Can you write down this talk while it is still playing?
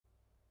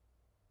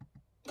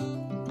Hello,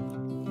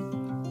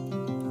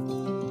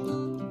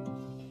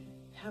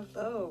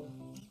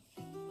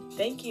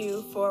 thank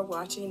you for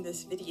watching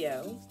this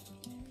video.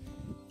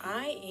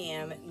 I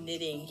am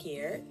knitting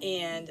here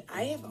and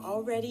I have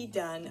already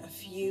done a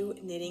few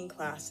knitting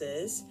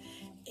classes,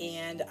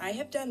 and I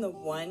have done the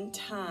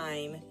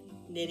one-time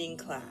knitting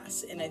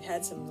class and I've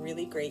had some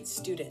really great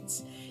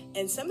students,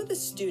 and some of the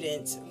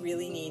students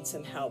really need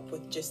some help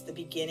with just the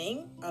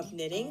beginning of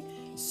knitting.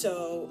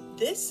 So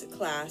this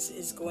class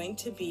is going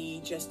to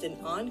be just an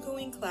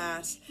ongoing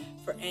class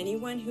for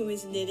anyone who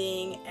is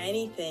knitting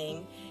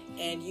anything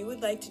and you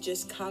would like to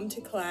just come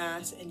to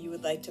class and you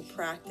would like to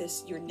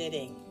practice your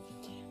knitting.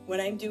 What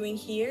I'm doing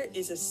here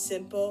is a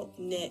simple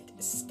knit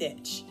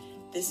stitch.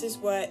 This is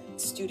what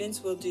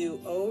students will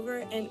do over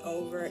and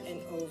over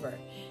and over.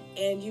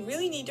 And you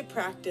really need to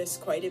practice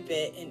quite a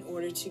bit in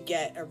order to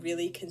get a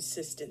really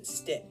consistent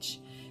stitch.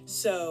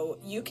 So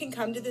you can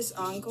come to this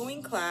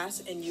ongoing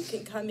class and you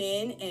can come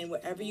in, and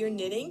whatever you're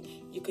knitting,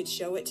 you could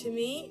show it to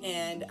me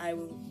and I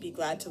will be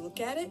glad to look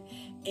at it.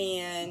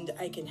 And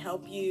I can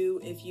help you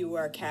if you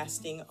are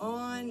casting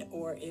on,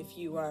 or if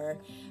you are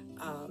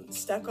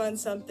stuck on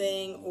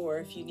something, or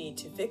if you need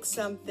to fix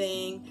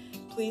something.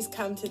 Please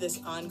come to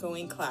this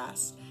ongoing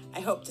class.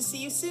 I hope to see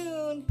you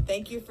soon.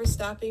 Thank you for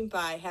stopping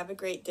by. Have a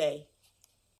great day.